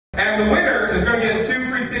And the winner is going to get 2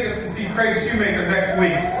 free tickets to see Craig Shoemaker next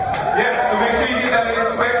week. Yeah, so make sure you get that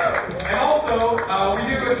in quick. And also, we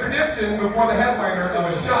do a tradition before the headliner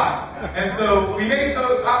of a shot. And so we may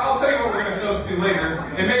toast, I'll tell you what we're going to toast to later.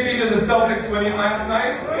 It may be to the Celtics winning last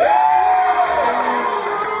night.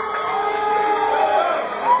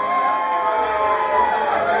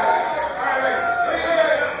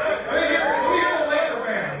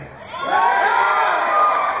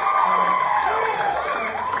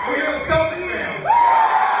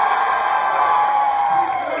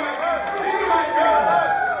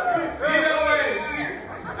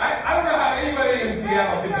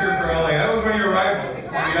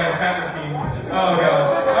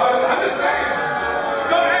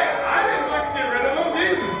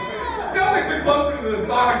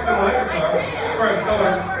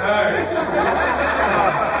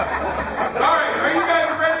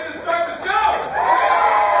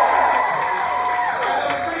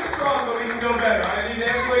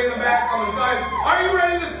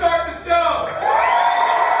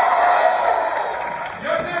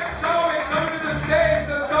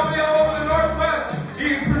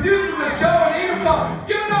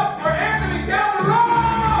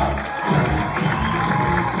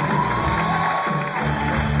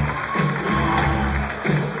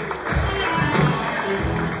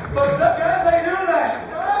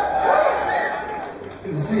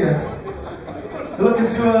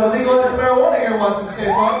 Legalize marijuana here in Washington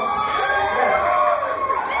State, folks.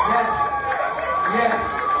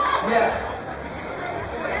 Yes.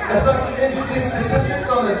 I saw some interesting statistics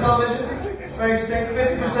on the television. Very interesting.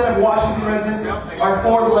 50% of Washington residents are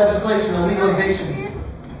for the legislation, the legalization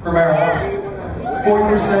for marijuana.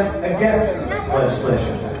 40% against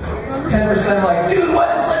legislation. 10% like, dude, what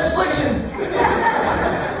is legislation?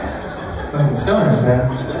 Fucking stoners, man.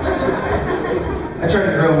 I tried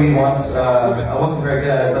to grow weed once. I wasn't very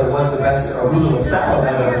good at it, but it was the best arugula salad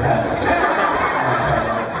I've ever had.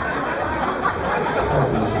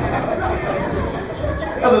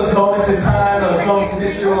 Those moments in time, those moments in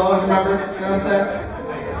history we'll always remember. You know what I'm saying?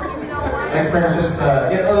 Like, for instance,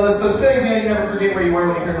 those things you never forget where you were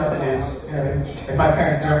when you heard about the news. You know, like my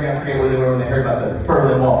parents never gonna forget where they were when they heard about the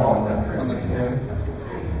Berlin Wall falling down, for instance. You know?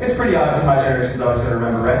 It's pretty obvious my generation's always gonna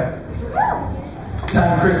remember, right?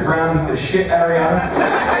 Time Chris Brown beat the shit out of Rihanna.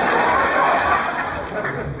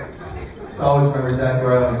 So I always remember exactly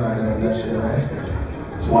where I was when I did that shit, right?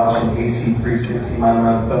 Just watching AC 360 mind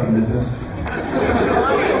around the fucking business.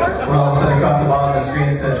 When all of a sudden across the bottom of the screen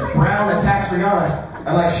it says, Brown attacks Rihanna.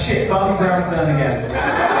 I'm like, shit, Bobby Brown's done it again.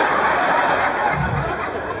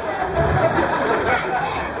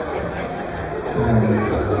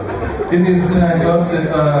 Good news tonight, folks. If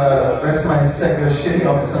the rest of my set goes shitty,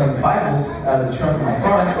 I'll be selling Bibles out of the trunk of my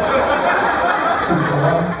car.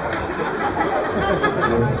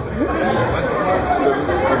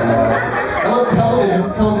 I love television.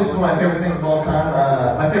 Television is one of my favorite things of all time.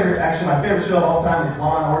 My favorite show of all time is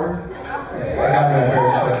Law and Order. I got my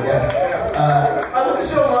favorite show, yes. I love the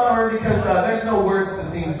show Law and Order because there's no words to the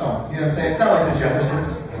theme song. You know what I'm saying? It's not like the Jeffersons.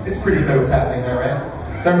 It's pretty clear what's happening there, right?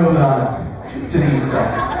 They're moving on to the East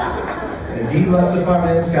Side. And a deluxe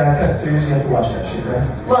apartment, it's got a cut series, you have to watch that shit, right?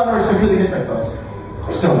 Law and Order is completely different, folks.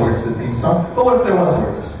 There's no words to the theme song. But what if there was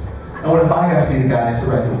words? And what if I got to be the guy to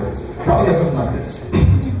write the words? Probably go something like this.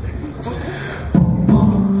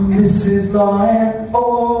 This is Law and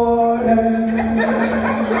Order.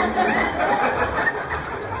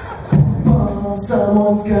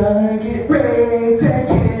 Someone's gonna get raped and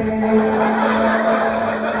killed.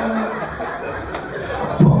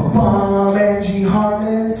 Angie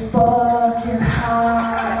Hartman is fucking hot.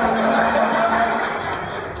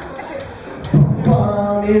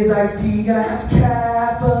 Is Ice-T gonna have to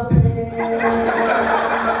cap a bitch?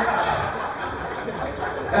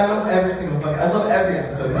 I love every single fucking, I love every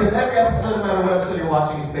episode, because every episode, no matter what episode you're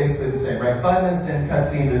watching, is basically the same, right? 5 minutes in,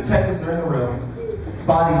 cutscene, the detectives are in the room,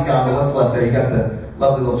 body's gone, but what's left there? You got the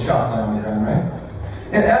lovely little chalk line on your arm, right?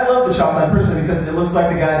 And I love the chalk line personally because it looks like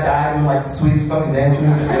the guy died doing like the sweetest fucking dance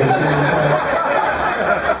move.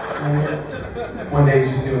 One day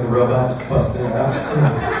he's just doing the robot, just busting it out.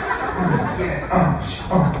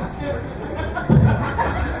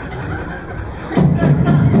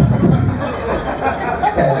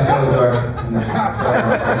 Yeah, just go to the door.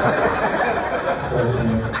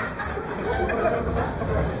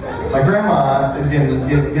 My grandma is getting a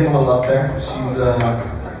little up there. She's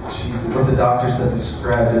what the doctor said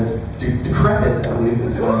described as decrepit, I believe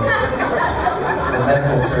is the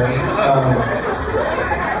medical term.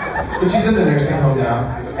 But she's in the nursing home now,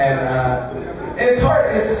 and it's hard.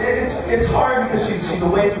 It's hard because she's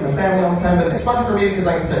away from the family all the time. But it's fun for me because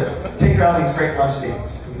I get to take her on these great lunch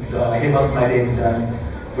dates. He's gone. I gave most of my day to done,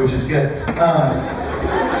 which is good. But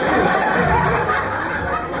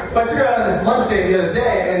I took her out on this lunch date the other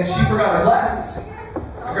day, and she forgot her glasses.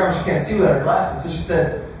 My grandma, she can't see without her glasses, so she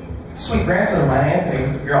said, "Sweet grandson of mine,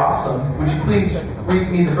 Anthony, you're awesome. Would you please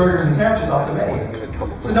read me the burgers and sandwiches off the menu?" I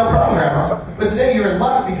said, "No problem, Grandma. But today you're in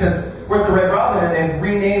luck because we're at the Red Robin and they've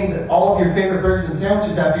renamed all of your favorite burgers and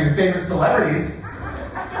sandwiches after your favorite celebrities."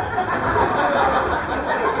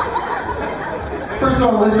 First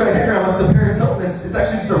one on the list right here, Grandma, it's the Paris Hilton. It's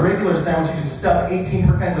actually just a regular sandwich. You just stuff 18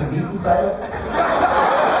 different kinds of meat inside of.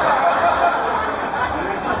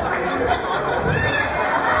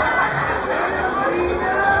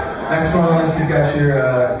 Next one on the list, you've got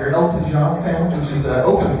your Elton John sandwich, which is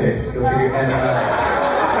open faced, go figure, and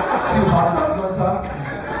 2 hot dogs on top.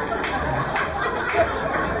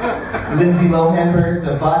 Lindsay Lohan burger, it's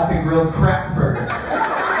a vodka grilled crack burger.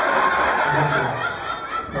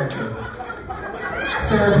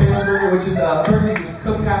 Sarah Palin burger, which is a burger you just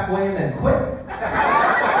cook halfway and then quit.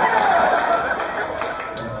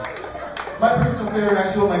 My personal favorite,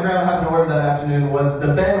 actually, what my grandma happened to order that afternoon was the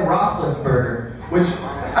Ben Roethlisberger, which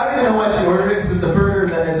I don't even know why she ordered it, because it's a burger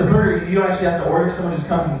you don't actually have to order. Someone just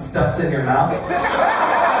comes and stuffs it in your mouth.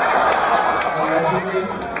 Allegedly.